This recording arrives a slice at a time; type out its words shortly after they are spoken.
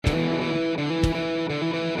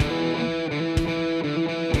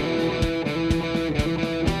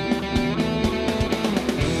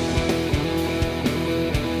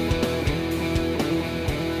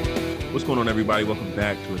everybody. Welcome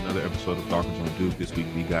back to another episode of Dawkins on Duke. This week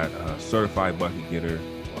we got certified bucket getter,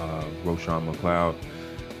 Roshaun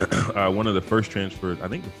McLeod. One of the first transfers, I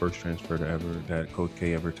think the first transfer that Coach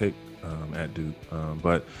K ever take at Duke.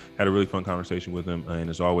 But had a really fun conversation with him. And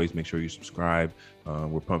as always, make sure you subscribe.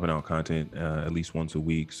 We're pumping out content at least once a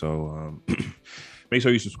week. So make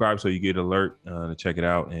sure you subscribe so you get an alert to check it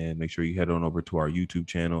out. And make sure you head on over to our YouTube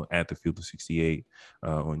channel at The Field of 68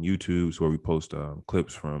 on YouTube, where we post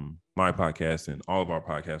clips from my podcast and all of our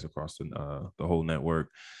podcasts across the whole network.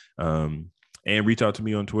 And reach out to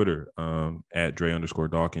me on Twitter at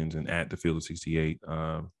Dre_Dawkins and at The Field of 68.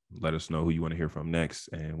 Let us know who you want to hear from next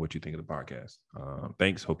and what you think of the podcast.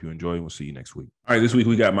 Thanks. Hope you enjoy. We'll see you next week. All right. This week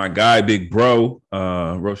we got my guy, big bro,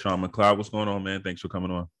 Roshaun McLeod. What's going on, man? Thanks for coming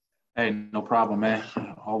on. Hey, no problem, man.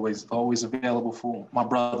 Always available for my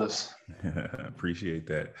brothers. Appreciate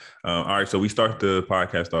that. All right. So we start the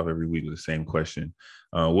podcast off every week with the same question.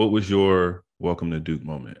 What was your welcome to Duke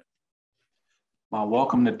moment? My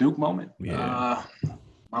welcome to Duke moment? Yeah.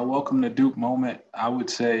 My welcome to Duke moment, I would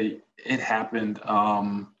say it happened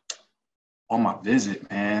on my visit,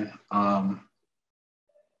 man.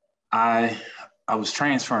 I was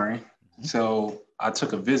transferring, so I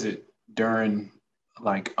took a visit during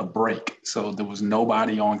like a break. So there was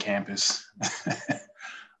nobody on campus.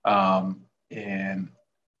 And,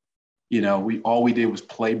 you know, all we did was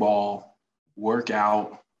play ball, work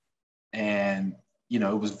out, and, you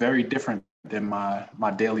know, it was very different than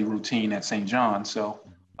my daily routine at St. John. So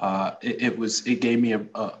it gave me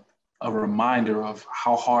a reminder of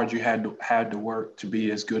how hard you had to work to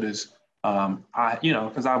be as good as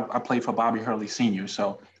because I played for Bobby Hurley Sr.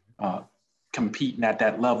 So competing at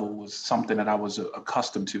that level was something that I was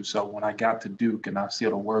accustomed to. So when I got to Duke and I see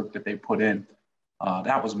the work that they put in,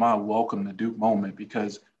 that was my welcome to Duke moment,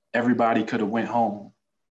 because everybody could have went home,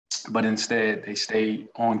 but instead they stayed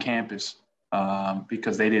on campus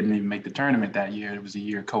because they didn't even make the tournament that year. It was the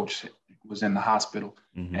year Coach was in the hospital,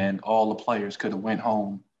 and all the players could have went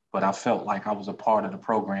home, but I felt like I was a part of the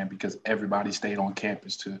program because everybody stayed on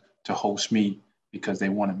campus to host me because they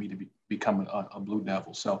wanted me to become a Blue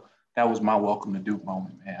Devil. So that was my welcome to Duke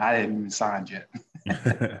moment, man. I hadn't even signed yet.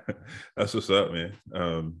 That's what's up, man.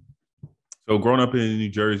 So growing up in New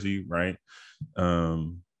Jersey, right?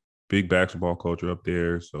 Big basketball culture up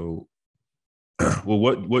there. So, well,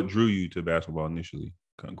 what drew you to basketball initially,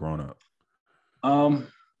 growing up?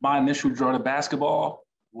 My initial draw to basketball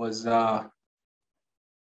was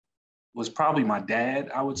probably my dad,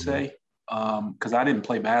 I would say, because I didn't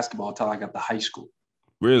play basketball until I got to high school.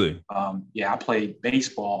 Really? Yeah, I played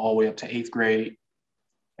baseball all the way up to 8th grade,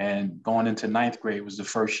 and going into 9th grade was the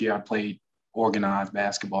first year I played organized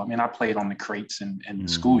basketball. I mean, I played on the crates in the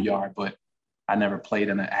schoolyard, but I never played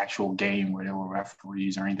in an actual game where there were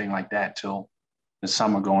referees or anything like that till the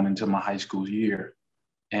summer going into my high school year.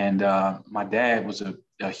 And my dad was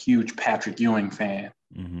a huge Patrick Ewing fan.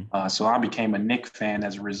 So I became a Knick fan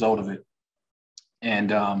as a result of it.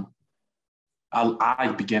 And I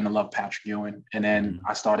began to love Patrick Ewing. And then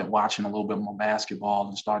I started watching a little bit more basketball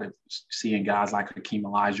and started seeing guys like Hakeem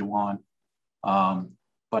Olajuwon.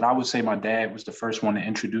 But I would say my dad was the first one to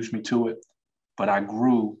introduce me to it. But I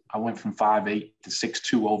went from 5'8" to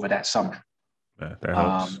 6'2" over that summer. That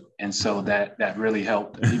helps. And so that really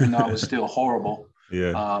helped. Even though I was still horrible,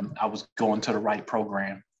 I was going to the right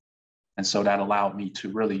program. And so that allowed me to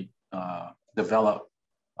really develop.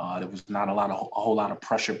 There was not a whole lot of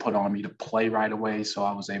pressure put on me to play right away. So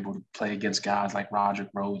I was able to play against guys like Roderick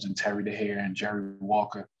Rhodes and Terry DeHare and Jerry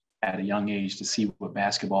Walker at a young age to see what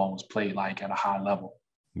basketball was played like at a high level.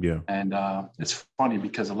 Yeah. And it's funny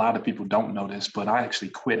because a lot of people don't know this, but I actually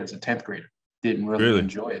quit as a 10th grader. Didn't really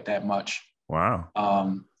enjoy it that much. Wow.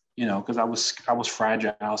 You know, because I was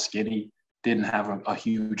fragile, skinny, didn't have a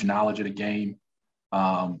huge knowledge of the game.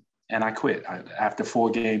 And I quit. After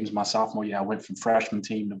 4 games, my sophomore year, I went from freshman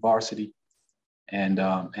team to varsity, and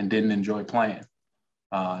didn't enjoy playing.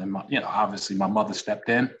 And obviously, my mother stepped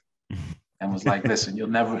in and was like, "Listen, you'll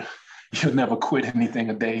never quit anything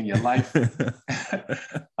a day in your life."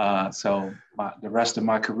 So the rest of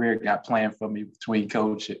my career got planned for me between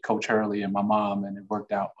Coach Hurley and my mom, and it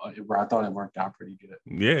worked out. I thought it worked out pretty good.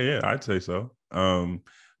 Yeah, I'd say so.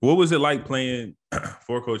 What was it like playing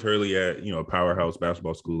for Coach Hurley at a powerhouse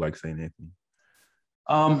basketball school like St. Anthony?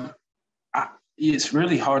 It's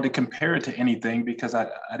really hard to compare it to anything because I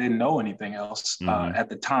didn't know anything else at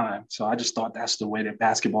the time. So I just thought that's the way that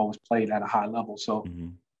basketball was played at a high level. So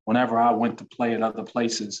whenever I went to play at other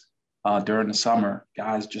places during the summer,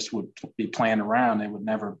 guys just would be playing around. They would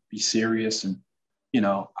never be serious. And,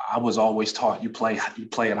 I was always taught you play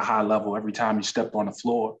at a high level every time you stepped on the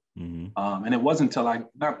floor. And it wasn't until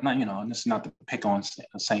and this is not to pick on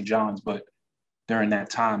St. John's, but during that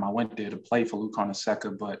time I went there to play for Luke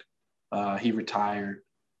Hornaceka, but he retired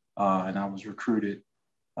and I was recruited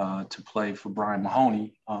to play for Brian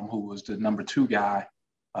Mahoney, who was the number 2 guy.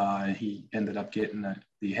 And he ended up getting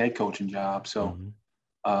the head coaching job. So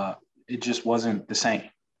it just wasn't the same.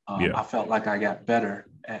 I felt like I got better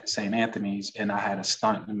at St. Anthony's and I had a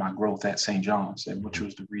stunt in my growth at St. John's, and which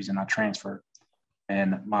was the reason I transferred.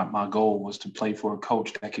 And my goal was to play for a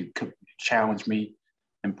coach that could challenge me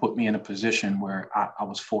and put me in a position where I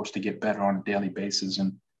was forced to get better on a daily basis.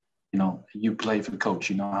 And, you play for the coach,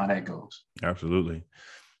 you know how that goes. Absolutely.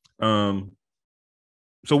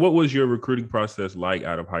 So what was your recruiting process like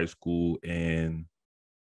out of high school? And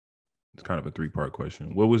it's kind of a 3-part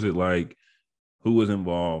question. What was it like? Who was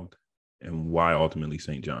involved? And why ultimately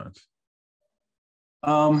St. John's?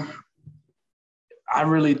 I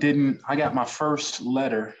really didn't. I got my first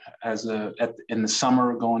letter in the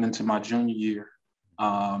summer going into my junior year.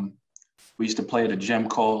 We used to play at a gym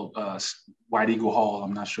called White Eagle Hall.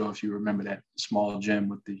 I'm not sure if you remember that small gym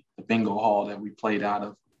with the bingo hall that we played out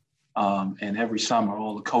of. And every summer,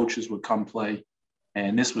 all the coaches would come play.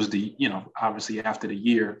 And this was obviously after the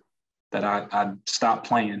year that I stopped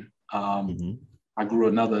playing. I grew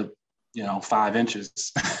another, 5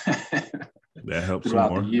 inches. That helps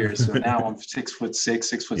throughout the year. So now I'm 6'6",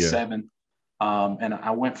 6'7". And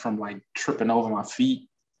I went from like tripping over my feet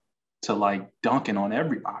to like dunking on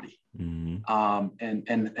everybody.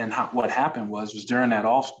 What happened was during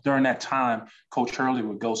that time, Coach Hurley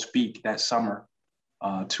would go speak that summer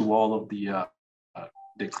to all of the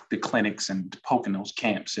clinics and Poconos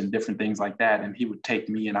camps and different things like that. And he would take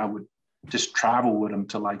me and I would just travel with him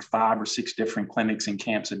to like 5 or 6 different clinics and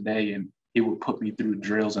camps a day. And he would put me through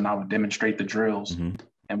drills and I would demonstrate the drills.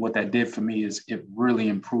 And what that did for me is it really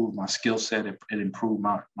improved my skill set. It improved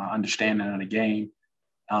my understanding of the game.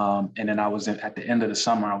 And then at the end of the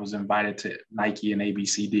summer, I was invited to Nike and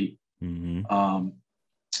ABCD.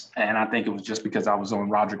 And I think it was just because I was on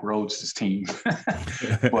Roderick Rhodes' team.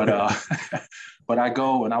 But I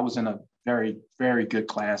go and I was in a very, very good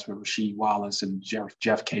class with Rasheed Wallace and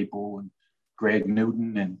Jeff Capel and Greg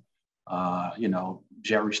Newton and,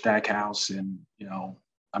 Jerry Stackhouse. And,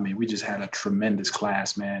 we just had a tremendous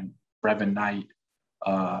class, man. Brevin Knight.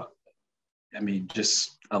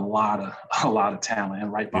 Just a lot of talent.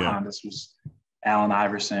 And right behind us was Allen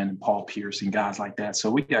Iverson and Paul Pierce and guys like that. So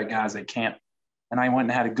we got guys at camp. And I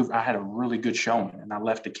went and I had a really good showing. And I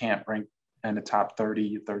left the camp ranked in the top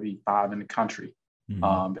 30, 35 in the country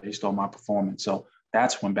based on my performance. So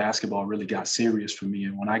that's when basketball really got serious for me.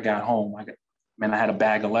 And when I got home, I had a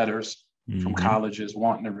bag of letters from colleges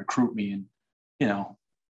wanting to recruit me. And,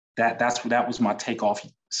 that was my takeoff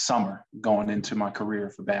summer going into my career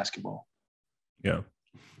for basketball. Yeah.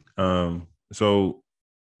 So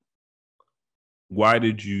why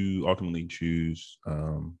did you ultimately choose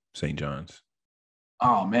St. John's?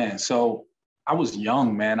 Oh, man. So I was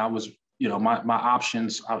young, man. I was, my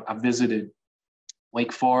options, I visited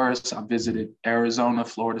Wake Forest. I visited Arizona,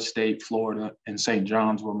 Florida State, Florida, and St.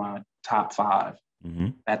 John's were my top 5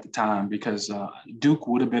 at the time because Duke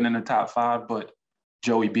would have been in the top 5, but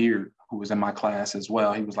Joey Beard, who was in my class as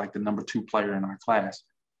well, he was like the number 2 player in our class.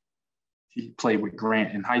 He played with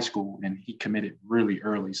Grant in high school and he committed really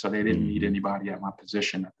early. So they didn't need anybody at my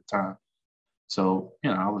position at the time. So,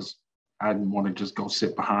 I didn't want to just go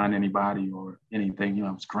sit behind anybody or anything. It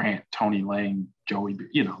was Grant, Tony Lane, Joey,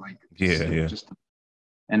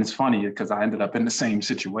 and it's funny because I ended up in the same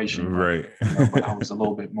situation. Right. But I was a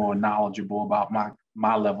little bit more knowledgeable about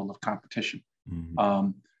my level of competition.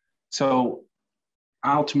 So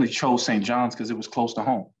I ultimately chose St. John's because it was close to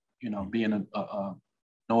home. Being a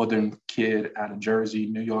northern kid out of Jersey,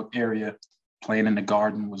 New York area, playing in the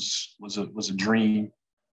Garden was a dream.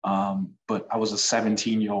 But I was a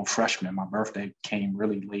 17-year-old freshman. My birthday came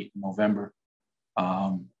really late in November.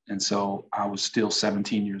 And so I was still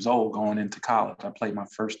 17 years old going into college. I played my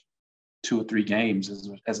first 2 or 3 games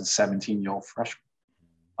as a 17-year-old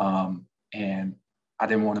freshman. And I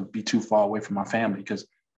didn't want to be too far away from my family because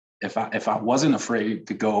if I wasn't afraid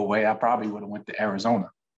to go away, I probably would have went to Arizona.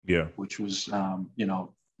 Yeah. Which was,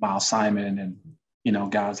 Miles Simon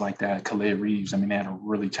and, guys like that, Khalid Reeves. They had a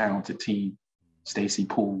really talented team. Stacey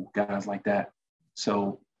Poole, guys like that.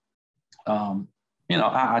 So,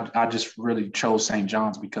 I just really chose St.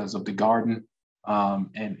 John's because of the Garden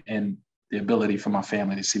and the ability for my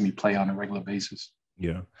family to see me play on a regular basis.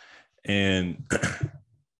 Yeah. And,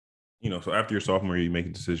 so after your sophomore year, you make a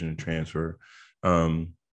decision to transfer,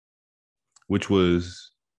 which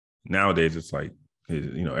was nowadays it's like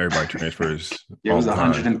Everybody transfers It all was the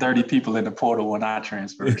time. 130 people in the portal when I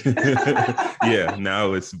transferred. Yeah,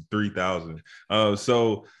 now it's 3,000.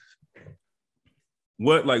 So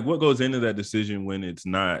what goes into that decision when it's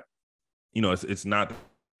not, it's not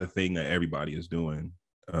the thing that everybody is doing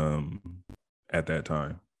at that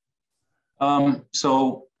time?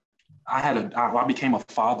 So I became a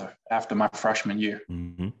father after my freshman year.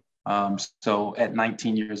 Mm-hmm. So at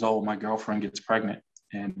 19 years old, my girlfriend gets pregnant,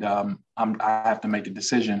 and I have to make a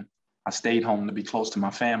decision. I stayed home to be close to my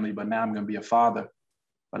family, but now I'm going to be a father.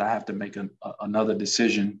 But I have to make another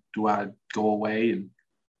decision. Do I go away and,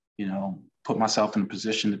 put myself in a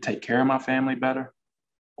position to take care of my family better?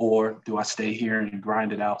 Or do I stay here and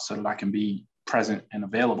grind it out so that I can be present and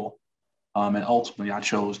available? And ultimately, I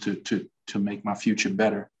chose to make my future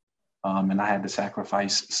better. And I had to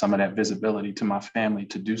sacrifice some of that visibility to my family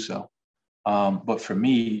to do so. But for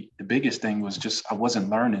me, the biggest thing was just I wasn't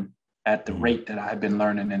learning at the rate that I had been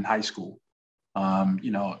learning in high school.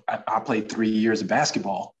 I played 3 years of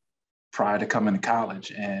basketball prior to coming to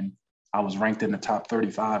college, and I was ranked in the top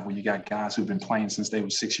 35 when you got guys who've been playing since they were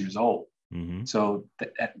 6 years old. Mm-hmm. So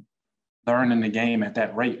learning the game at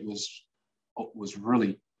that rate was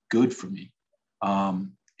really good for me.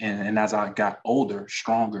 And as I got older,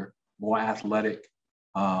 stronger, more athletic,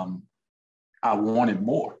 I wanted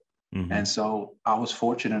more. Mm-hmm. And so I was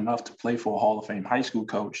fortunate enough to play for a Hall of Fame high school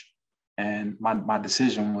coach. And my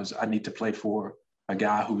decision was I need to play for a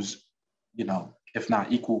guy who's, if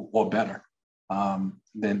not equal or better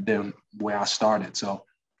than where I started. So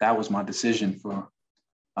that was my decision for,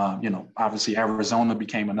 obviously Arizona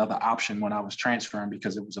became another option when I was transferring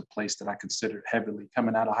because it was a place that I considered heavily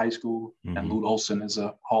coming out of high school. Mm-hmm. And Lute Olson is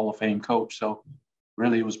a Hall of Fame coach. So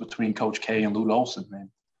really it was between Coach K and Lute Olson. And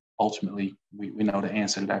ultimately we know the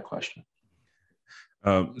answer to that question.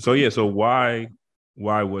 So why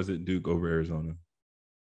was it Duke over Arizona?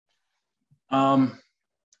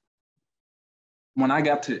 When I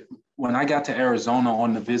got to Arizona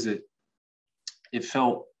on the visit, it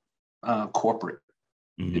felt corporate.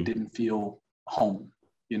 Mm-hmm. It didn't feel home.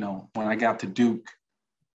 When I got to Duke,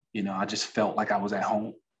 I just felt like I was at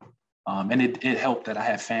home. And it helped that I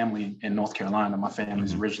had family in North Carolina. My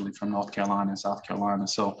family's originally from North Carolina and South Carolina.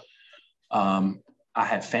 So I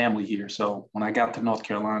had family here. So when I got to North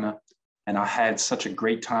Carolina and I had such a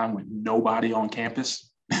great time with nobody on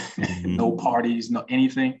campus, no parties, no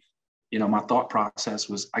anything, my thought process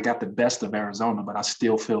was I got the best of Arizona, but I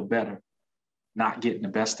still feel better not getting the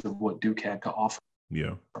best of what Duke had to offer.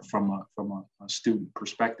 Yeah. From a student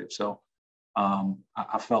perspective. So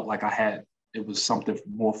I felt like it was something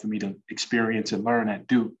more for me to experience and learn at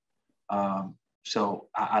Duke. So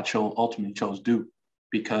I ultimately chose Duke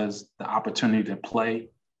because the opportunity to play,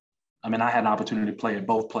 I had an opportunity to play at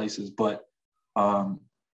both places, but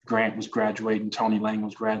Grant was graduating, Tony Lang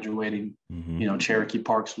was graduating, mm-hmm. Cherokee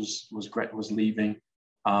Parks was leaving.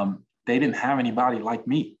 They didn't have anybody like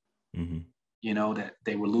me. Mm-hmm. That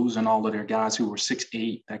they were losing all of their guys who were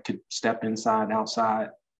 6'8" that could step inside, outside.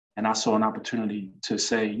 And I saw an opportunity to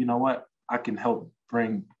say, you know what, I can help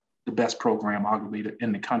bring the best program arguably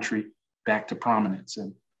in the country back to prominence.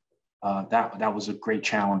 And that was a great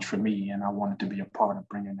challenge for me. And I wanted to be a part of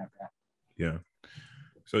bringing that back. Yeah.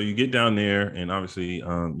 So you get down there and obviously,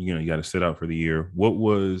 you got to sit out for the year. What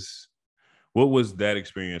was that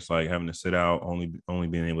experience like, having to sit out, only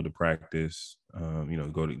being able to practice,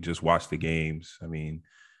 go to just watch the games?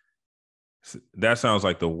 That sounds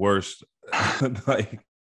like the worst, like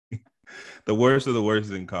the worst of the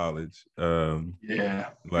worst in college. Yeah,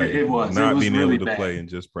 like it was not it was being really able to bad. play and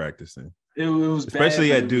just practicing. It was especially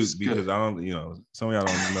bad, at Duke because I don't, some of y'all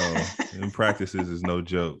don't know, in practices is no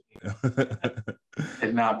joke.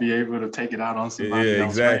 And not be able to take it out on somebody else.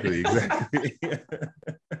 Exactly.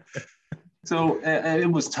 So it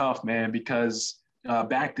was tough, man, because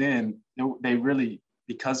back then they really,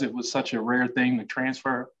 because it was such a rare thing to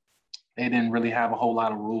transfer, they didn't really have a whole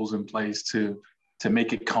lot of rules in place to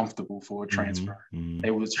make it comfortable for a transfer. Mm-hmm.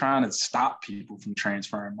 They was trying to stop people from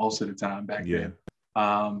transferring most of the time back then.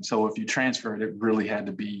 So if you transferred, it really had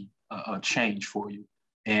to be a change for you.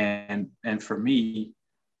 And for me,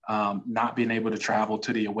 not being able to travel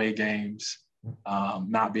to the away games,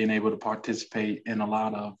 not being able to participate in a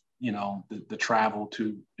lot of, the travel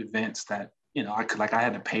to events that, I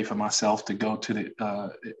had to pay for myself to go to the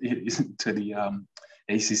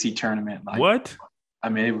ACC tournament. What?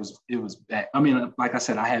 It was bad. Like I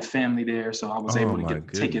said, I had family there, so I was able to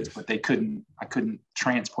get tickets, but I couldn't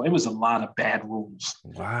transport. It was a lot of bad rules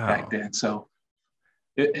back then. So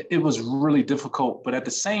it was really difficult, but at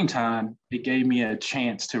the same time, it gave me a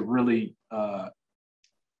chance to really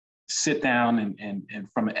sit down and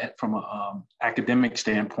from a academic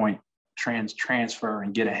standpoint, transfer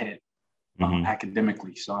and get ahead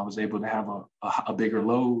academically. So I was able to have a bigger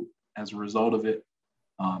load as a result of it,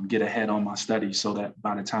 get ahead on my studies so that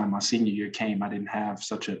by the time my senior year came, I didn't have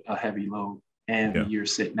such a heavy load. And the year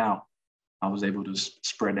sitting out, I was able to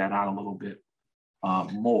spread that out a little bit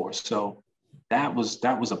more. So that was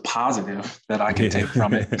a positive that I could take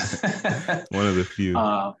from it. One of the few.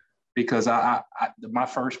 Because my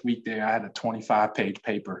first week there, I had a 25-page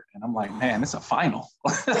paper, and I'm like, man, it's a final.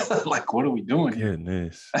 Like, what are we doing here?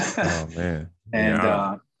 Goodness. Oh man.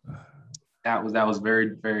 And that was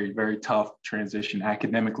very, very, very tough transition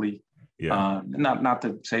academically. Yeah. Not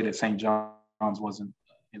to say that St. John's wasn't,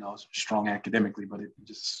 strong academically, but it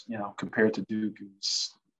just, compared to Duke,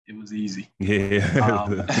 it was easy.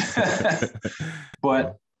 Yeah.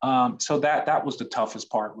 But so that was the toughest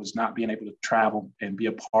part, was not being able to travel and be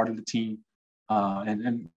a part of the team.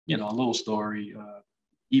 And a little story,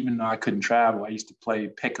 even though I couldn't travel, I used to play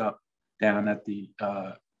pickup down at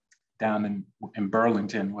down in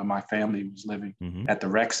Burlington, where my family was living, at the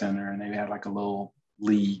rec center, and they had like a little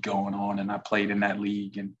league going on, and I played in that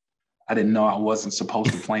league, and I didn't know I wasn't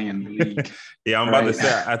supposed to play in the league. Yeah, I'm about to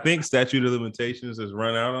say, I think statute of limitations has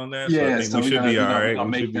run out on that. Yeah, so I think we should be all right. I'll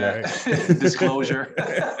make that disclosure.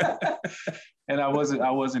 And I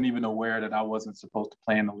wasn't even aware that I wasn't supposed to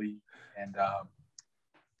play in the league. And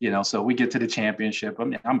so we get to the championship. I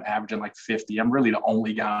mean, I'm averaging like 50. I'm really the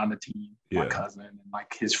only guy on the team, my cousin and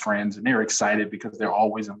like his friends, and they're excited because they're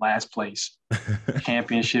always in last place.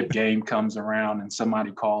 Championship game comes around and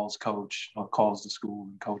somebody calls coach or calls the school,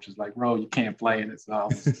 and coach is like, bro, you can't play. And I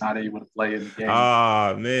was not able to play in the game.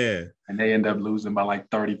 Ah, man. And they end up losing by like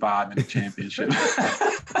 35 in the championship.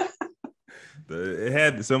 It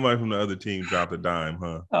had somebody from the other team drop a dime,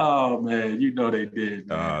 huh? Oh man, they did.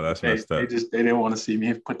 Man. Oh, that's messed up. They didn't want to see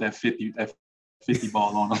me put that 50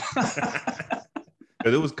 ball on them.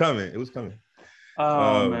 But it was coming. It was coming.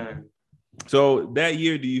 Oh man. So that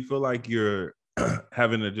year, do you feel like you're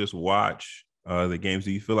having to just watch the games?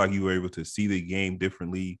 Do you feel like you were able to see the game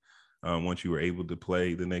differently once you were able to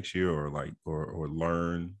play the next year, or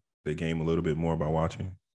learn the game a little bit more by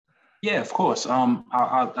watching? Yeah, of course.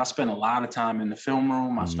 I spent a lot of time in the film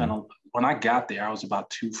room. When I got there, I was about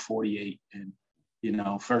 248, and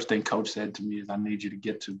first thing coach said to me is, "I need you to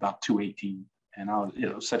get to about 218." And I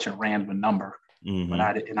was, such a random number, but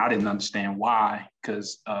I didn't understand why,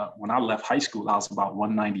 because when I left high school, I was about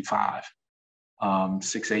 195,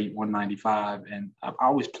 6'8", 195, and I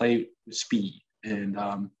always played with speed and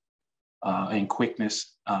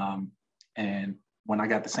quickness. And when I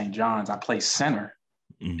got to St. John's, I played center.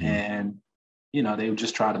 And, they would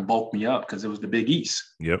just try to bulk me up because it was the Big East.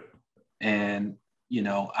 Yep. And,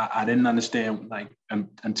 I didn't understand, like,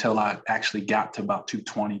 until I actually got to about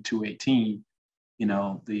 220, 218,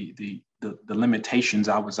 the limitations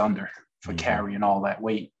I was under for carrying all that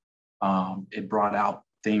weight. It brought out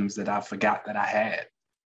things that I forgot that I had,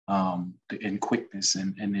 in quickness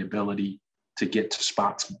and the ability to get to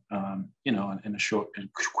spots, in a short and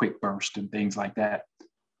quick burst and things like that.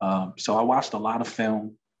 So I watched a lot of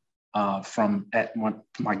film from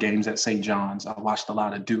my games at St. John's. I watched a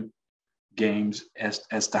lot of Duke games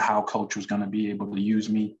as to how coach was going to be able to use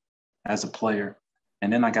me as a player.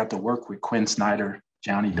 And then I got to work with Quinn Snyder,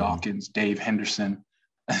 Johnny Dawkins, Dave Henderson,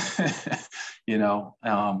 guys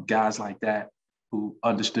like that who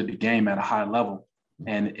understood the game at a high level.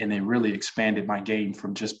 And it really expanded my game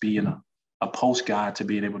from just being a post guy to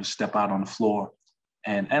being able to step out on the floor.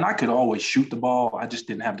 And I could always shoot the ball. I just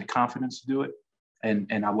didn't have the confidence to do it.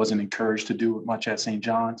 And I wasn't encouraged to do it much at St.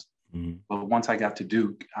 John's. But once I got to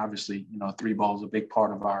Duke, obviously, three ball is a big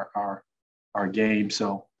part of our game.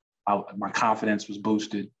 So my confidence was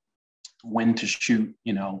boosted. When to shoot,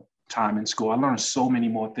 time in school. I learned so many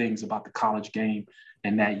more things about the college game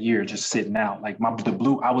in that year, just sitting out. Like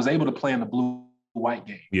I was able to play in the blue-white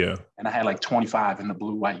game. Yeah. And I had like 25 in the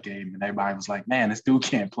blue-white game. And everybody was like, man, this dude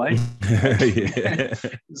can't play. Yeah.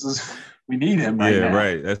 We need him right now. Yeah,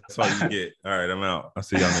 right. That's all you get. All right, I'm out. I'll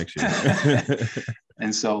see y'all next year.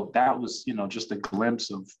 And so that was, just a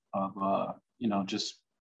glimpse of just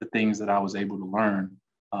the things that I was able to learn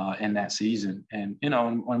in that season. And,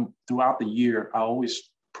 when throughout the year, I always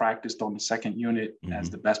practiced on the second unit as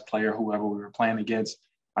the best player, whoever we were playing against.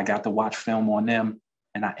 I got to watch film on them,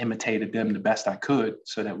 and I imitated them the best I could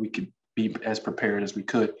so that we could be as prepared as we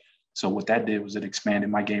could. So what that did was it expanded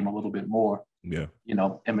my game a little bit more. Yeah.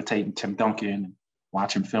 Imitating Tim Duncan and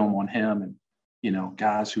watching film on him, and,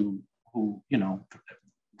 guys who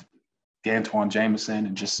Antoine Jameson,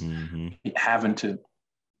 and just having to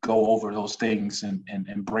go over those things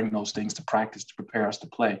and bring those things to practice to prepare us to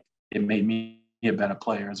play. it made me a better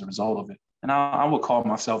player as a result of it. And I would call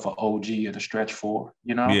myself an OG at a stretch four,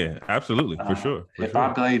 you know? Yeah, absolutely. For sure. If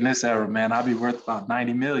I played in this era, man, I'd be worth about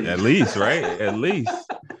 90 million. At least, right? At least.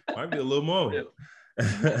 Might be a little more.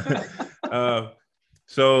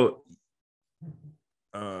 So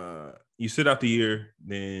you sit out the year,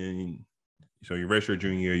 then so your redshirt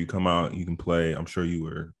junior year, you come out, you can play. I'm sure you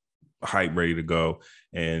were hype, ready to go,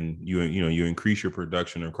 and you increase your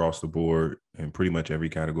production across the board in pretty much every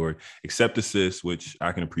category except assists, which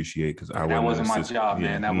I can appreciate because that wasn't my job,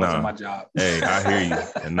 man. That wasn't my job. Hey, I hear you,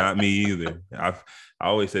 and not me either. I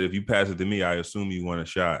always said if you pass it to me, I assume you want a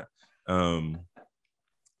shot.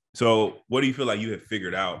 So what do you feel like you have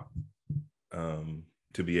figured out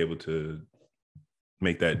to be able to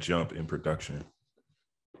make that jump in production?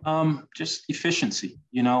 Just efficiency,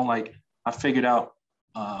 like I figured out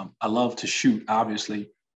I love to shoot. Obviously,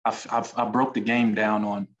 I broke the game down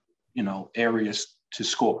on, areas to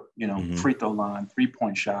score, free throw line,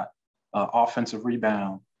 3-point shot, offensive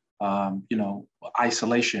rebound,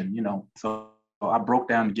 isolation, so I broke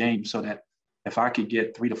down the game so that if I could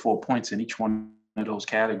get 3 to 4 points in each one of those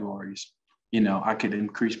categories, I could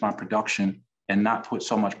increase my production and not put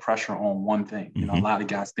so much pressure on one thing. A lot of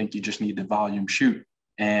guys think you just need the volume shoot.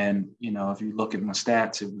 And, if you look at my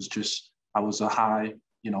stats, it was just, I was a high,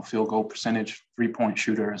 field goal percentage 3-point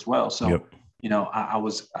shooter as well. So,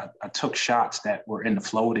 I took shots that were in the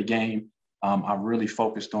flow of the game. I really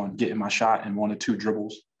focused on getting my shot in 1 or 2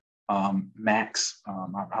 dribbles, max.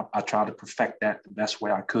 I tried to perfect that the best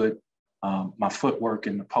way I could. My footwork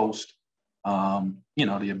in the post,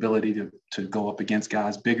 the ability to go up against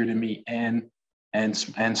guys bigger than me and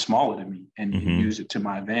smaller than me and use it to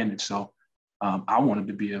my advantage. So I wanted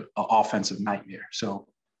to be an offensive nightmare. So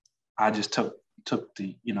I just took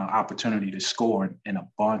the, opportunity to score in a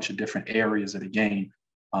bunch of different areas of the game.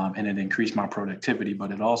 And it increased my productivity,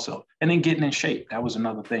 but it also, and then getting in shape. That was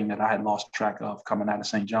another thing that I had lost track of coming out of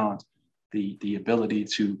St. John's, the ability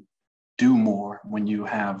to do more when you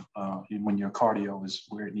have, when your cardio is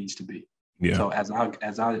where it needs to be. Yeah. So as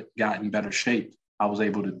I got in better shape, I was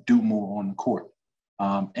able to do more on the court.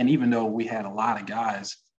 And even though we had a lot of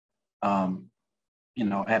guys,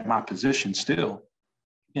 at my position still,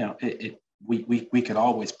 we could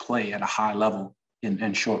always play at a high level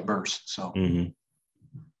in short bursts. So,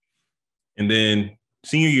 and then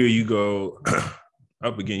senior year, you go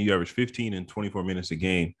up again. You average 15 and 24 minutes a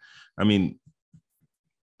game. I mean,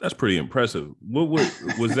 that's pretty impressive. What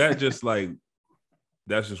was that? Just like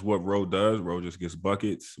that's just what Roe does. Roe just gets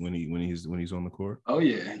buckets when he's on the court. Oh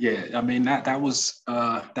yeah. I mean that was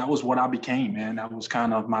what I became, man. That was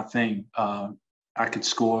kind of my thing. I could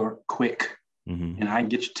score quick, and I can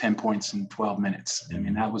get you 10 points in 12 minutes. I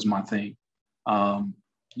mean, that was my thing.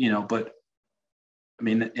 But I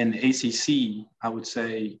mean, in the ACC, I would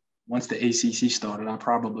say once the ACC started, I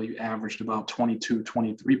probably averaged about 22,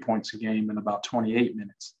 23 points a game in about 28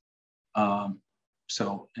 minutes.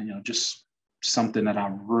 So, just something that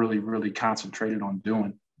I really, really concentrated on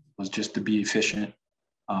doing was just to be efficient,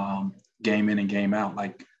 game in and game out.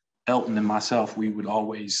 Like Elton and myself, we would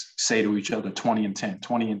always say to each other, 20 and 10,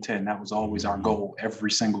 20 and 10. That was always our goal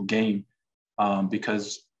every single game,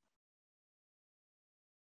 because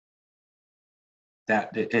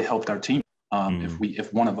that it helped our team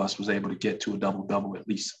if one of us was able to get to a double-double at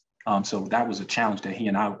least. So that was a challenge that he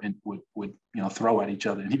and I would throw at each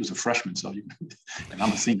other. And he was a freshman, and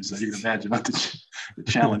I'm a senior, so you can imagine what the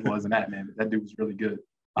challenge was in that, man. But that dude was really good.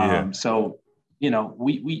 So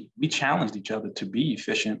we challenged each other to be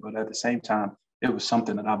efficient, but at the same time, it was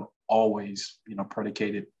something that I've always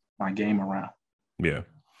predicated my game around. Yeah.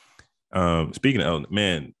 Speaking of Elton,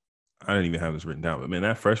 man, I didn't even have this written down, but man,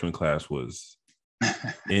 that freshman class was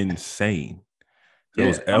insane. It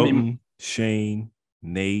was Elton, Shane,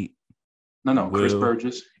 Nate. No, Will. Chris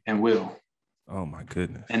Burgess and Will. Oh my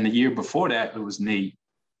goodness. And the year before that, it was Nate.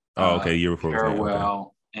 Oh, okay. Year before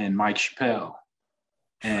Farewell and Mike Chappelle.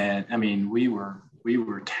 And I mean, we were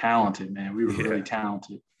talented, man. We were really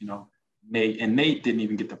talented. Nate didn't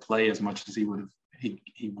even get to play as much as he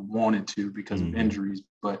wanted to because of injuries,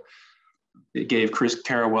 but it gave Chris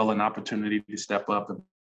Carrawell an opportunity to step up and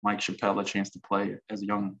Mike Chappelle a chance to play as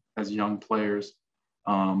young players.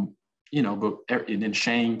 But and then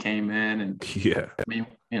Shane came in, and I mean,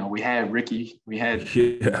 we had Ricky, we had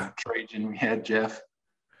Trajan, we had Jeff,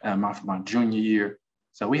 my junior year.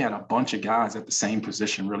 So we had a bunch of guys at the same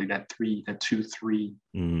position, really that 2-3,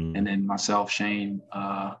 and then myself, Shane,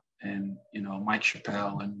 and Mike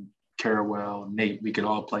Chappelle and Carrawell, Nate. We could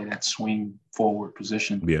all play that swing forward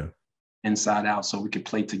position. Yeah. Inside out, so we could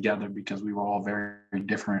play together because we were all very, very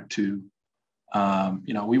different to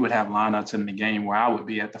We would have lineups in the game where I would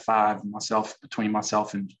be at the 5, between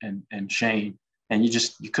myself and Shane, and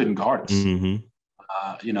you couldn't guard us. Mm-hmm.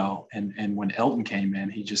 And when Elton came in,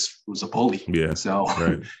 he just was a bully. Yeah. So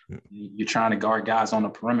right. you're trying to guard guys on the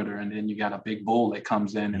perimeter, and then you got a big bull that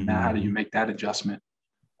comes in, and Mm-hmm. now how do you make that adjustment?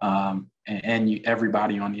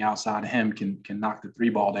 Everybody on the outside of him can knock the 3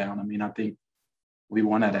 ball down. I mean, I think we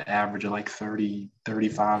won at an average of like 30,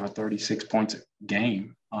 35 or 36 points a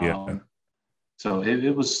game. So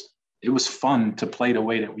it was fun to play the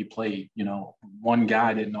way that we played. One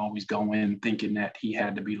guy didn't always go in thinking that he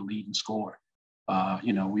had to be the leading scorer.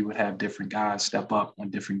 We would have different guys step up on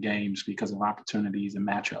different games because of opportunities and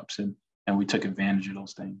matchups, and we took advantage of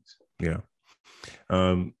those things. Yeah.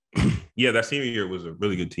 That senior year was a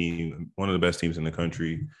really good team, one of the best teams in the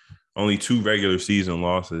country. Only 2 regular season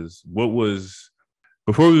losses.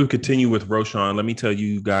 Before we continue with Roschon, let me tell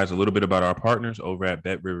you guys a little bit about our partners over at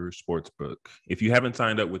BetRivers Sportsbook. If you haven't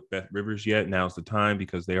signed up with BetRivers yet, now's the time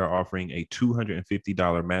because they are offering a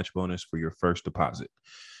 $250 match bonus for your first deposit.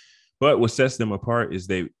 But what sets them apart is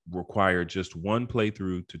they require just one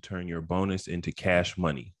playthrough to turn your bonus into cash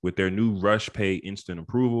money. With their new Rush Pay instant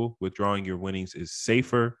approval, withdrawing your winnings is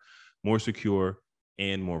safer, more secure,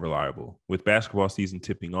 and more reliable. With basketball season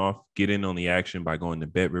tipping off, get in on the action by going to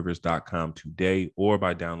betrivers.com today or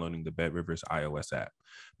by downloading the BetRivers iOS app.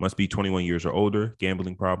 Must be 21 years or older.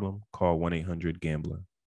 Gambling problem? Call 1-800-GAMBLER.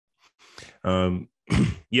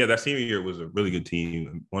 That senior year was a really good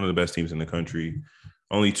team, one of the best teams in the country.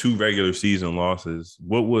 Only 2 regular season losses.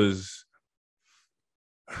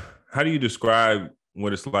 How do you describe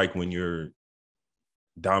what it's like when you're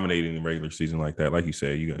dominating the regular season like that? Like you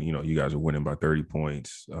said, you guys are winning by 30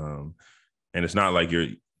 points. And it's not like you're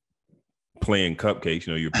playing cupcakes,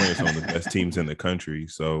 you're playing some of the best teams in the country.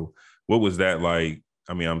 So what was that like?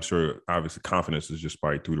 I mean, I'm sure obviously confidence is just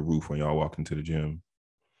probably through the roof when y'all walk into the gym.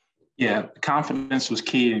 Yeah, confidence was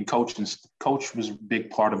key, and coach was a big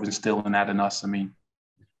part of instilling that in us. I mean,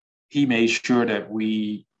 he made sure that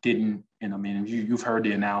we didn't, you've heard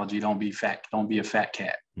the analogy, don't be a fat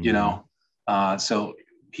cat, Mm-hmm. So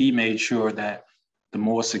he made sure that the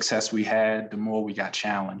more success we had, the more we got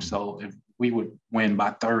challenged. So if we would win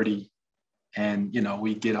by 30 and,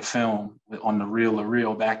 we get a film on the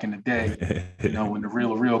reel back in the day, when the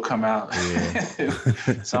reel come out,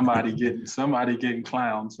 somebody getting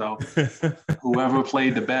clowned. So whoever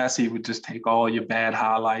played the best, he would just take all your bad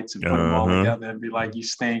highlights and put them all together and be like, you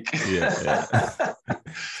stink.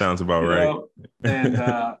 Sounds about right.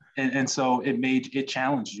 And so it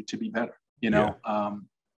challenged you to be better,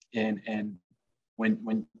 and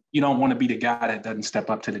when you don't want to be the guy that doesn't step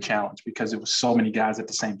up to the challenge, because it was so many guys at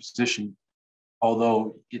the same position.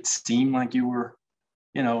 Although it seemed like you were,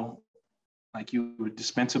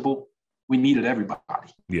 dispensable, we needed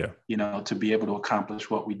everybody. To be able to accomplish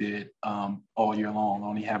what we did all year long,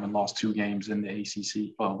 only having lost 2 games in the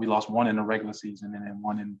ACC. Well, we lost 1 in the regular season and then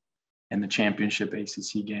 1 in the championship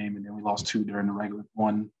ACC game, and then we lost 2 during the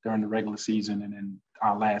regular season, and then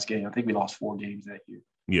our last game, I think we lost 4 games that year.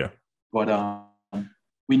 Yeah. But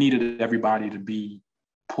we needed everybody to be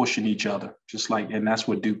pushing each other, and that's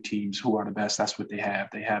what Duke teams who are the best, that's what they have.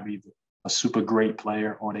 They have either a super great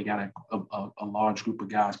player or they got a large group of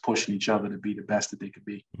guys pushing each other to be the best that they could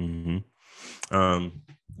be. Mm-hmm.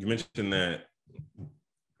 You mentioned that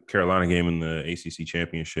Carolina game in the ACC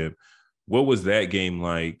championship. What was that game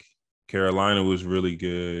like? Carolina was really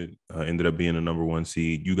good, ended up being a number 1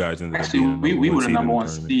 seed. You guys ended up being we were the number 1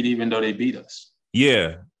 seed even though they beat us.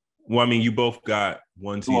 Yeah. Well, I mean, you both got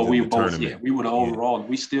 1 seed in the tournament. Yeah, we were the overall.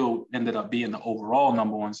 We still ended up being the overall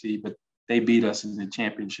number 1 seed, but they beat us in the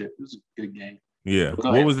championship. It was a good game. Yeah.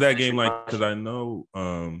 What was that game like? Because I know,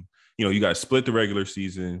 you guys split the regular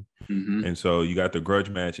season, and so you got the grudge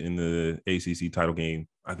match in the ACC title game.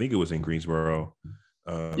 I think it was in Greensboro.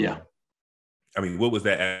 I mean, what was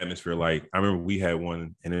that atmosphere like? I remember we had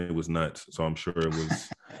one, and it was nuts. So I'm sure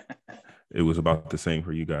it was about the same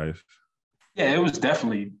for you guys. Yeah, it was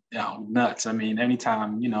definitely nuts. I mean,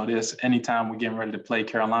 anytime we're getting ready to play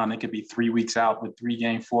Carolina, it could be 3 weeks out with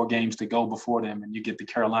 4 games to go before them, and you get the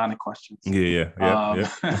Carolina questions. Yeah.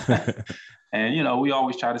 And, we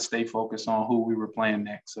always try to stay focused on who we were playing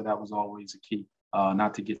next. So that was always a key,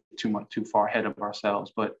 not to get too far ahead of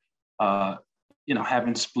ourselves. But,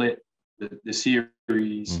 having split the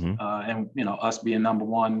series and, us being number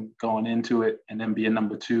 1 going into it and then being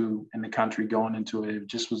number 2 in the country going into it,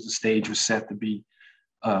 the stage was set to be,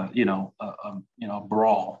 a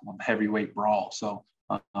brawl, a heavyweight brawl. So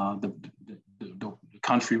the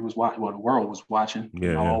country was watching, the world was watching,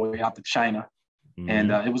 all the way out to China.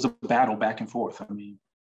 And it was a battle back and forth. I mean,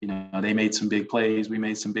 You know, they made some big plays. We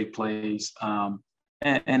made some big plays. And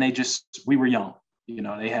we were young. You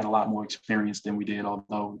know, they had a lot more experience than we did,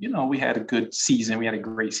 although, you know, we had a good season. We had a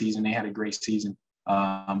great season. They had a great season.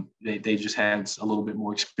 They just had a little bit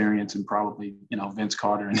more experience, and probably, you know, Vince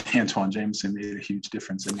Carter and Antoine Jameson made a huge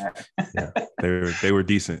difference in that. Yeah, they were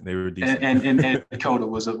decent. They were decent. And Dakota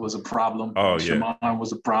was a problem. Oh, Shaman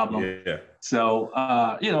was a problem. Yeah. So,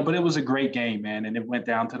 you know, but it was a great game, man. And it went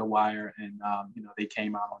down to the wire, and, you know, they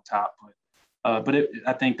came out on top. But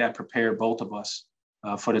I think that prepared both of us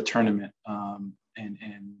for the tournament. And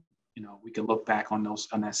you know, we can look back on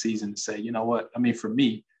that season and say, you know what? I mean, for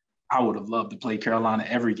me, I would have loved to play Carolina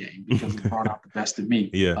every game because it brought out the best of me.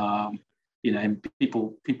 Yeah. You know, and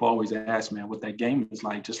people always ask, man, what that game was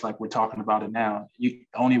like, just like we're talking about it now. The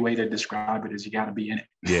only way to describe it is you got to be in it.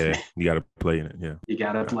 Yeah, you got to play in it. Yeah. You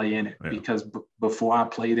got to play in it because before I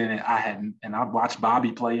played in it, I watched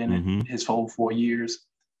Bobby play in it his whole 4 years.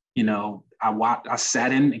 You know, I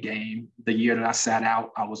sat in the game. The year that I sat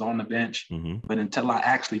out, I was on the bench. But until I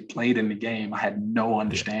actually played in the game, I had no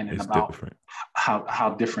understanding about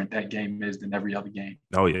how different that game is than every other game.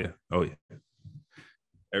 Oh yeah.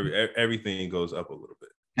 Everything goes up a little bit.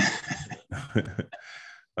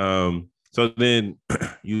 So then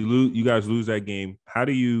you guys lose that game. How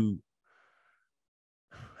do you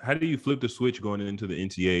flip the switch going into the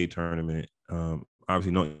NCAA tournament?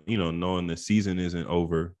 Obviously, knowing the season isn't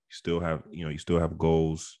over, you still have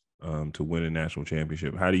goals to win a national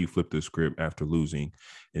championship. How do you flip the script after losing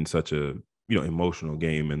in such a emotional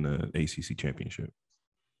game in the ACC championship?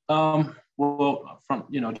 Well,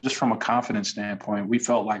 from a confidence standpoint, we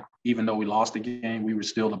felt like even though we lost the game, we were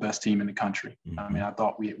still the best team in the country. I mean, I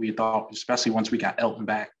thought we thought, especially once we got Elton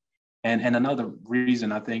back. And another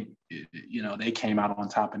reason I think, you know, they came out on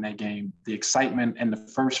top in that game, the excitement in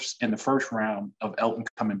the first round of Elton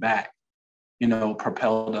coming back, you know,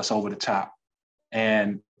 propelled us over the top.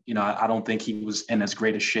 And, you know, I don't think he was in as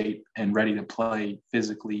great a shape and ready to play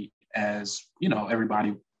physically as, you know,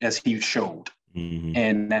 everybody as he showed.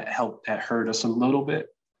 And that hurt us a little bit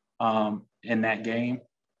in that game.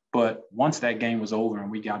 But once that game was over and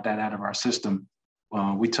we got that out of our system,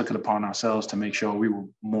 we took it upon ourselves to make sure we were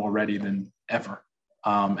more ready than ever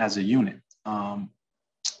as a unit.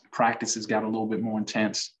 Practices got a little bit more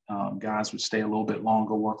intense. Guys would stay a little bit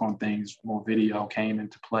longer, work on things. More video came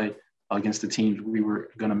into play against the teams we were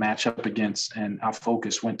going to match up against, and our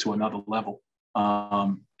focus went to another level.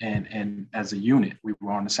 And as a unit, we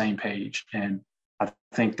were on the same page. And I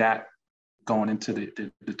think that going into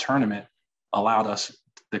the tournament allowed us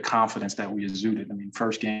the confidence that we exuded. I mean,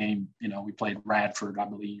 first game, you know, we played Radford, I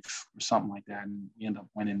believe, or something like that. And we ended up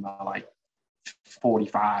winning by like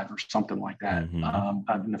 45 or something like that.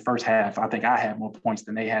 In the first half, I think I had more points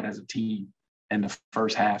than they had as a team in the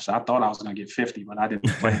first half. So I thought I was going to get 50, but I didn't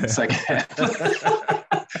play in the second half.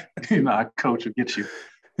 You know, a coach will get you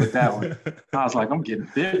with that one. I was like, I'm getting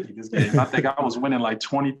 50 this game. I think I was winning like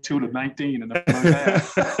 22-19 in the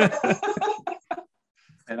first half.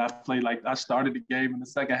 And I started the game in the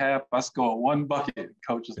second half. I scored one bucket.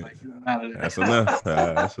 Coach was like, "You're out of there." That's enough.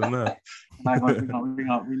 That's enough.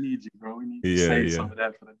 We need you, bro. We need to save some of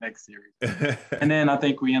that for the next series. And then I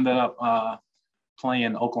think we ended up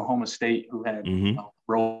playing Oklahoma State, who had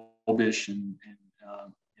Robish and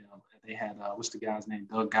you know, they had what's the guy's name?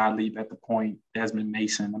 Doug Gottlieb at the point, Desmond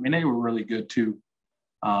Mason. I mean, they were really good too.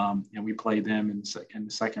 And we played them in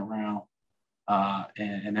the second round.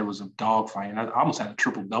 And it was a dogfight. I almost had a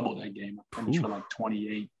triple-double that game. I finished for like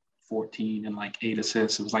 28, 14, and like 8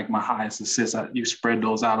 assists. It was like my highest assists. You spread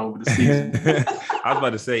those out over the season. I was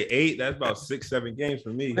about to say 8. That's about 6, 7 games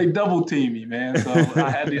for me. They double teamed me, man. So I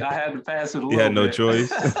had to pass it a little bit. You had no choice.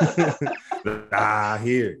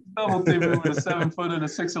 Here. Double teamed me with a 7-footer and a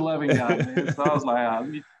 6'11" guy, man. So I was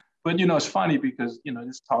like, but you know, it's funny because, you know,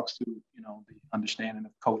 this talks to, you know, the understanding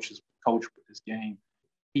of coach with this game.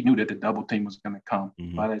 He knew that the double team was going to come.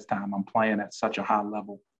 By this time, I'm playing at such a high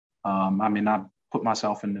level. I mean, I put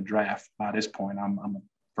myself in the draft by this point. I'm a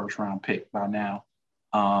first-round pick by now.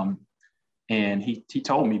 And he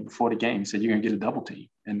told me before the game, he said, "You're going to get a double team,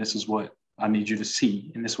 and this is what I need you to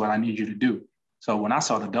see, and this is what I need you to do." So when I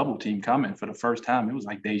saw the double team coming for the first time, it was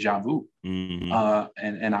like deja vu. And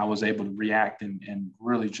I was able to react and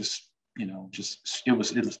really just, you know,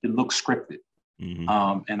 it looked scripted.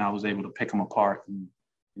 And I was able to pick them apart. And,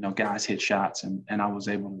 you know, guys hit shots and I was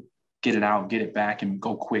able to get it out, get it back and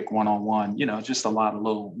go quick one-on-one, you know, just a lot of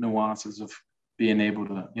little nuances of being able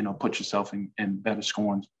to, you know, put yourself in better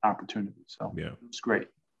scoring opportunities. So it was great.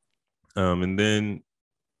 And then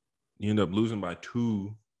you end up losing by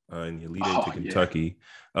 2 in the Elite Eight to Kentucky,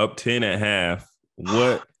 up 10 at half.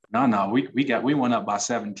 No, we went up by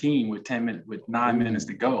 17 with 9 minutes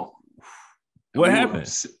to go. What happened?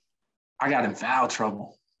 I got in foul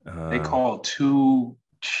trouble. They called two.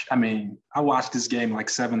 I mean, I watched this game like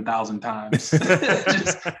 7,000 times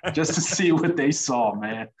just to see what they saw,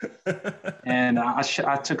 man. And I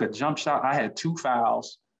took a jump shot. I had 2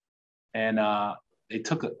 fouls, and I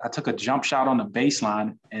took a jump shot on the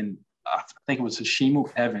baseline, and I think it was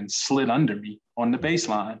Hashimu Evans slid under me on the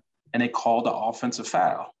baseline, and they called the offensive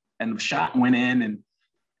foul, and the shot went in,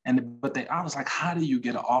 I was like, how do you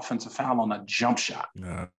get an offensive foul on a jump shot?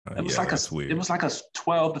 It was like a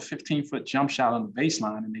 12 to 15 foot jump shot on the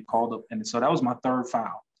baseline, and they called up, and so that was my 3rd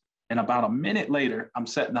foul. And about a minute later, I'm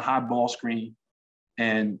setting the high ball screen,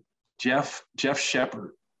 and Jeff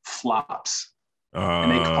Shepard flops,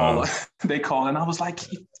 and they call, and I was like,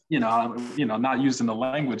 not using the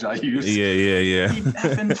language I use. Yeah. He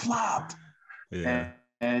effing flopped. Yeah.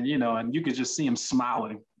 And you could just see him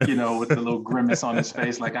smiling, with the little grimace on his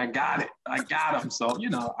face, like I got him. So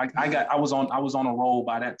I was on a roll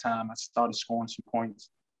by that time. I started scoring some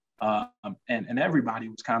points, and everybody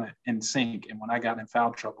was kind of in sync. And when I got in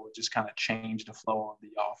foul trouble, it just kind of changed the flow of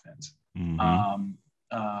the offense.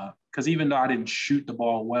 Because even though I didn't shoot the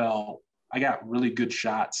ball well, I got really good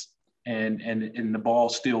shots, and the ball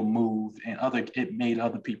still moved, and it made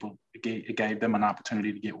other people. It gave them an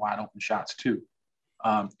opportunity to get wide open shots too.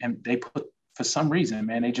 And they for some reason,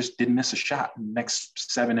 man, they just didn't miss a shot in the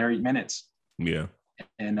next 7 or 8 minutes. Yeah.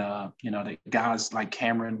 And, the guys like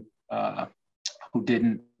Cameron, who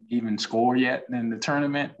didn't even score yet in the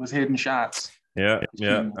tournament, was hitting shots. Yeah.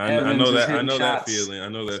 I know that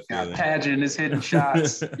feeling. Pageant is hitting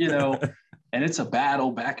shots, and it's a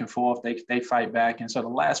battle back and forth. They fight back. And so the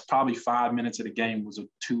last probably 5 minutes of the game was a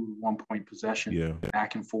 2 1-point possession,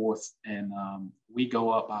 back and forth. And we go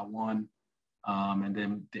up by 1. And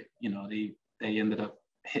then, they ended up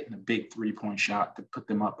hitting a big 3-point shot to put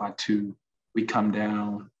them up by 2. We come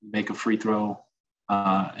down, make a free throw,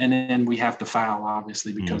 and then we have to foul,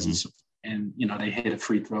 obviously, because they hit a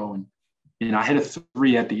free throw. And, I hit a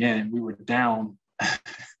 3 at the end. We were down.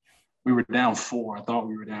 We were down 4. I thought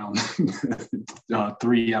we were down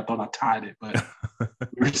 3. I thought I tied it, but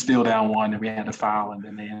we were still down 1, and we had to foul, and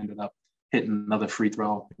then they ended up hitting another free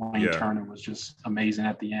throw. Wayne Turner was just amazing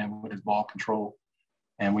at the end with his ball control,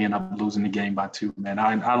 and we ended up losing the game by 2. Man,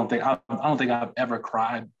 I don't think I've ever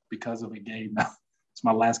cried because of a game. It's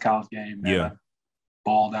my last college game. Man. I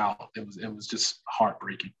balled out. It was just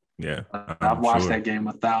heartbreaking. Yeah, I've watched that game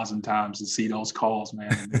 1,000 times to see those calls,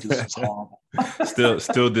 man. And it just was horrible.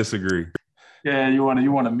 Still disagree. Yeah, you want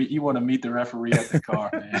to meet the referee at the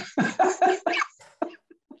car, man.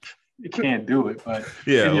 You can't do it, but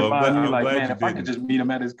in your mind, you're like, man, if I could just meet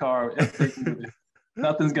him at his car,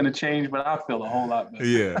 nothing's gonna change, but I feel a whole lot better.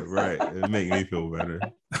 Yeah, right. It make me feel better.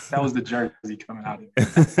 That was the jersey coming out of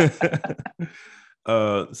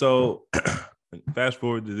it. So fast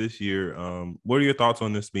forward to this year. What are your thoughts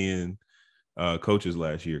on this being coaches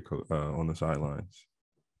last year on the sidelines?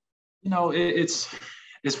 It's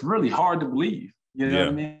really hard to believe. You know what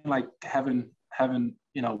I mean? Like having been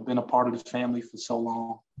a part of the family for so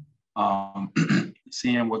long.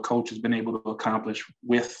 Seeing what coach has been able to accomplish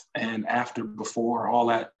with and after, before, all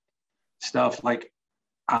that stuff. Like,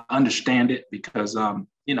 I understand it because, my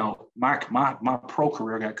pro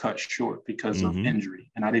career got cut short because of injury,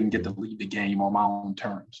 and I didn't get to leave the game on my own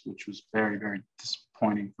terms, which was very, very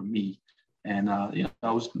disappointing for me. And, it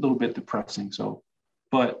was a little bit depressing. So,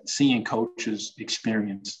 but seeing coaches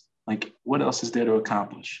experience, like, what else is there to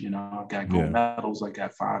accomplish? I've got gold medals. I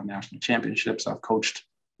got 5 national championships. I've coached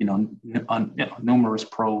numerous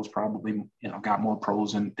pros, probably, got more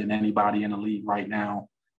pros than anybody in the league right now.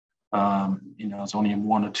 It's only in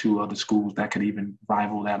 1 or 2 other schools that could even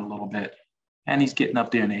rival that a little bit. And he's getting up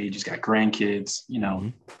there in age. He's got grandkids,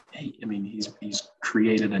 he's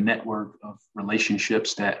created a network of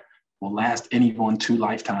relationships that will last anyone 2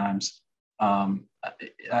 lifetimes.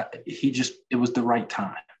 It was the right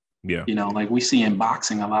time. Yeah. Like we see in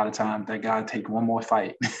boxing a lot of times, that guy take one more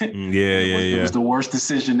fight. It was the worst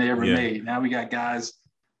decision they ever made. Now we got guys,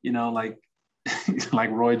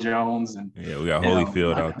 like Roy Jones and we got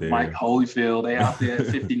Holyfield out there. Mike Holyfield, they out there at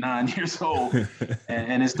 59 years old,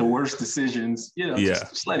 and it's the worst decisions.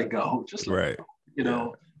 Just let it go. Just let it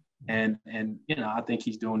go. And I think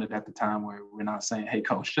he's doing it at the time where we're not saying, "Hey,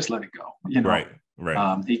 coach, just let it go." Right.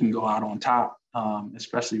 He can go out on top.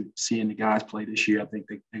 Especially seeing the guys play this year. I think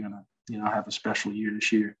they're gonna, have a special year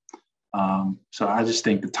this year. So I just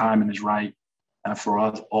think the timing is right, for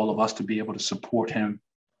all of us to be able to support him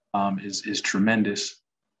is tremendous,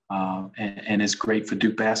 and it's great for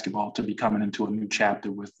Duke basketball to be coming into a new chapter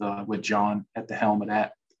with John at the helm of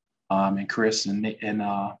that. and Chris and you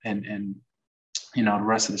know, the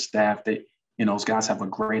rest of the staff. They, you know, those guys have a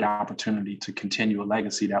great opportunity to continue a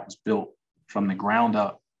legacy that was built from the ground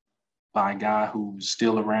up by a guy who's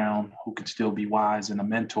still around, who can still be wise and a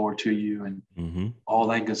mentor to you, and all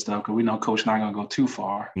that good stuff. Because we know Coach not going to go too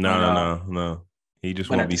far. No. He just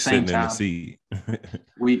won't be sitting in the seat.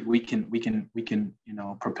 we can you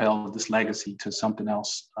know, propel this legacy to something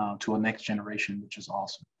else, to a next generation, which is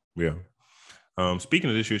awesome. Yeah. Speaking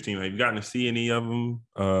of this year's team, have you gotten to see any of them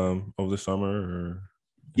over the summer? Or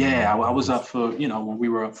yeah, I was up for, you know, when we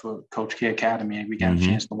were up for Coach K Academy, and we got a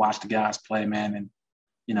chance to watch the guys play, man. And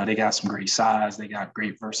you know, they got some great size, they got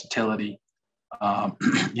great versatility.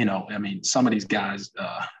 You know, I mean, some of these guys,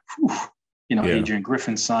 you know, Adrian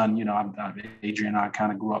Griffin's son, you know, Adrian and I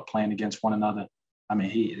kind of grew up playing against one another. I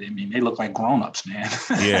mean, they look like grown-ups, man.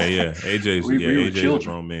 Yeah. AJ's a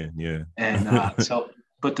grown man. Yeah. And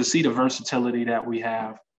but to see the versatility that we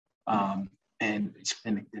have, and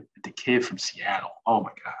the kid from Seattle, oh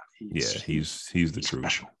my God. He's the truth.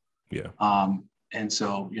 Special. Yeah. And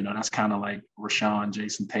so, you know, that's kind of like Rashawn,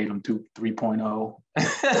 Jason Tatum 3.0.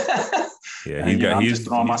 Yeah, I'm just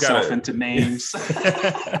throwing myself into names.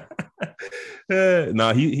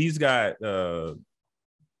 No, he's got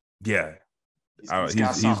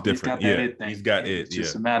he's different. He's got it. It's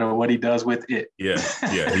just a matter of what he does with it. Yeah,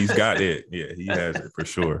 he's got it. Yeah, he has it for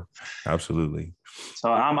sure. Absolutely.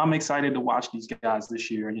 So I'm excited to watch these guys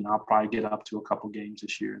this year. You know, I'll probably get up to a couple games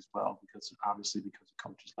this year as well, because of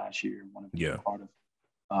coaches last year and wanted to be part of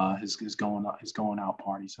his going out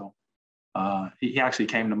party. So he actually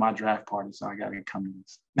came to my draft party, so I got to come to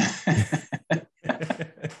this.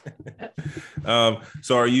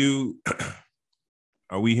 So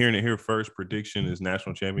are we hearing it here first? Prediction is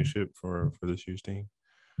national championship for this year's team?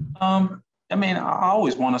 I mean, I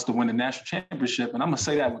always want us to win the national championship, and I'm gonna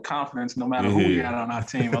say that with confidence, no matter who we got on our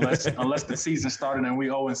team, unless the season started and we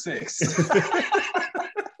 0-6.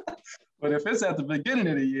 But if it's at the beginning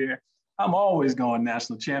of the year, I'm always going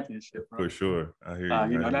national championship, bro. For sure, I hear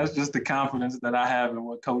you. You know, that's just the confidence that I have in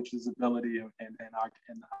what coach's ability and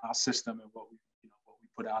our system and what we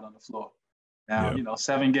put out on the floor. Now, you know,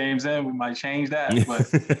 7 games in, we might change that,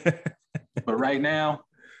 but right now,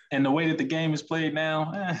 and the way that the game is played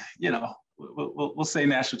now, you know. We'll say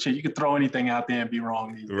national champ. You can throw anything out there and be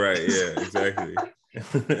wrong. Right. Yeah, exactly.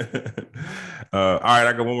 All right.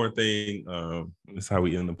 I got one more thing. This is how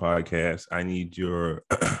we end the podcast. I need you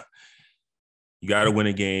got to win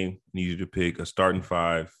a game. I need you to pick a starting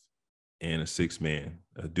 5 and a 6-man,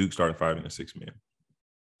 a Duke starting 5 and a 6-man.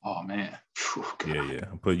 Oh, man. Yeah.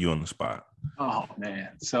 I'm putting you on the spot. Oh,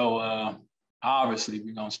 man. So obviously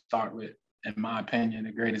we're going to start with, in my opinion,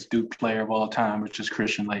 the greatest Duke player of all time, which is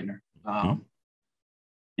Christian Laettner.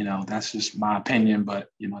 You know, that's just my opinion, but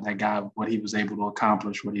you know, that guy, what he was able to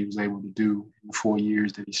accomplish, what he was able to do in the 4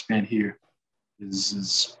 years that he spent here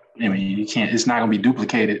is I mean, it's not going to be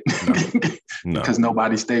duplicated because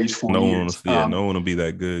nobody stays 4 years. No one will be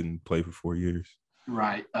that good and play for 4 years.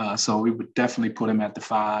 Right. So we would definitely put him at the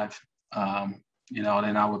 5. You know, and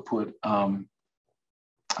then I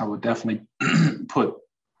would definitely put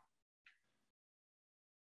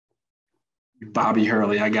Bobby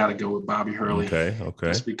Hurley. I got to go with Bobby Hurley. Okay.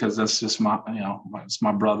 Just because that's just it's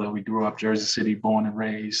my brother. We grew up Jersey City, born and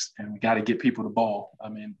raised, and we got to get people the ball. I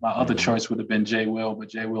mean, my other choice would have been Jay Will, but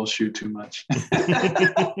Jay Will shoot too much.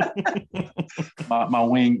 my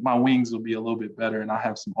wings will be a little bit better, and I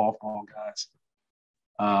have some off-ball guys.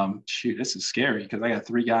 This is scary because I got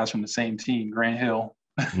 3 guys from the same team. Grant Hill,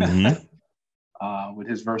 with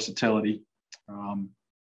his versatility.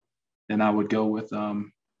 Then I would go with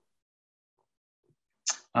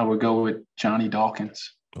Johnny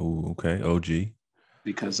Dawkins. Oh, okay. OG.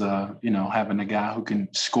 Because you know, having a guy who can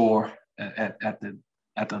score at the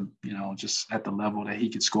you know, just at the level that he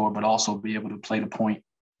could score, but also be able to play the point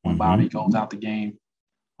when Bobby goes out the game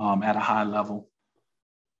at a high level.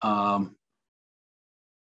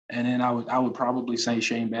 And then I would probably say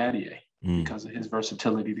Shane Battier because of his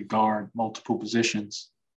versatility to guard multiple positions,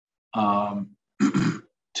 to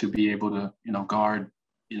be able to, you know, guard,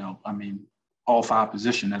 you know, I mean, all 5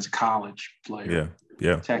 positions as a college player.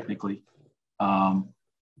 Yeah. Technically.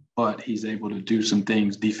 But he's able to do some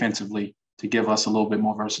things defensively to give us a little bit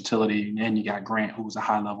more versatility. And then you got Grant, who was a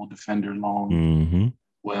high-level defender, long,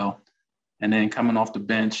 well. And then coming off the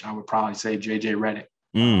bench, I would probably say J.J. Redick.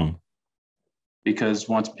 Because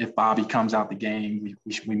if Bobby comes out the game,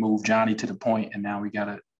 we move Johnny to the point, and now we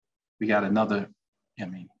got another, I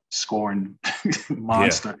mean, scoring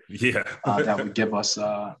monster. That would give us,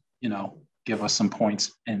 you know, give us some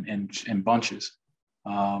points in bunches.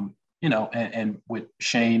 You know, and with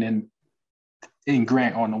Shane and in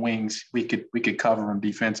Grant on the wings, we could cover him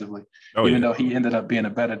defensively, even though he ended up being a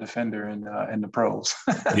better defender in the pros.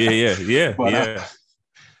 yeah.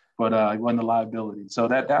 But he wasn't a liability. So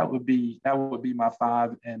that would be my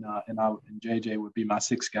 5, and JJ would be my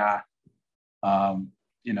 6th guy. I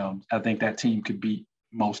think that team could beat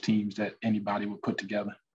most teams that anybody would put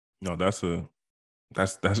together. No, that's a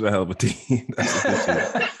hell of a team. That's a good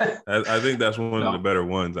team. I think that's one of the better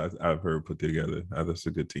ones I've heard put together. That's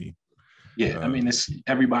a good team. Yeah, I mean, it's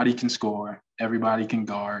everybody can score, everybody can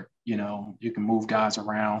guard. You can move guys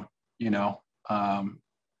around. Even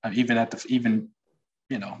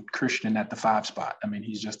Christian at the 5 spot. I mean,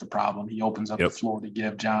 he's just a problem. He opens up the floor to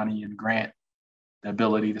give Johnny and Grant the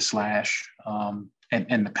ability to slash.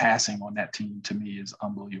 And the passing on that team to me is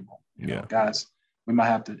unbelievable. You know, guys, we might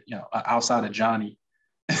have to, outside of Johnny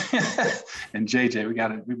and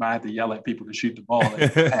JJ, we might have to yell at people to shoot the ball.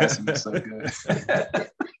 Passing is so good.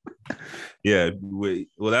 Yeah,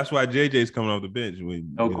 well, that's why JJ's coming off the bench.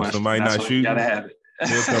 Somebody not shooting, gotta have it.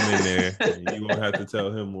 He'll come in there. You won't have to tell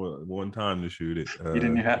him one time to shoot it. He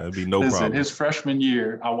didn't have. That'd be no problem. His freshman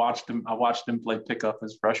year, I watched him play pickup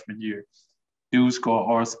his freshman year. Dude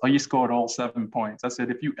scored, you scored all 7 points. I said,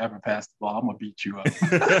 if you ever pass the ball, I'm gonna beat you up.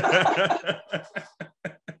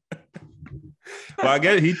 Well, I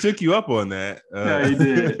guess he took you up on that. Yeah, he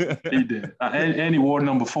did. He did. And he wore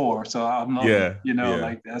number 4. So I'm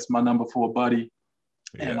like that's my number 4 buddy.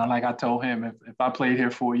 Yeah. And like I told him, if I played here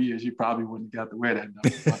 4 years, you probably wouldn't have got to wear that number.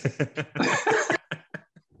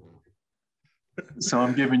 So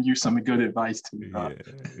I'm giving you some good advice too.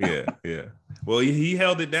 Yeah. Well, he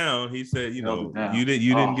held it down. He said, you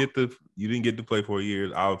didn't get to play 4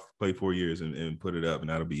 years. I'll play 4 years and put it up, and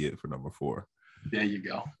that'll be it for number 4. There you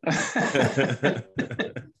go.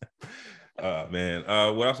 Man.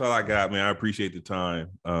 What else all I got, man? I appreciate the time.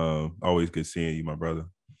 Always good seeing you, my brother.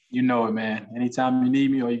 You know it, man. Anytime you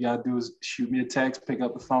need me, all you gotta do is shoot me a text, pick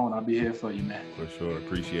up the phone. I'll be here for you, man. For sure.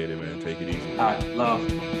 Appreciate it, man. Take it easy. All right. Love.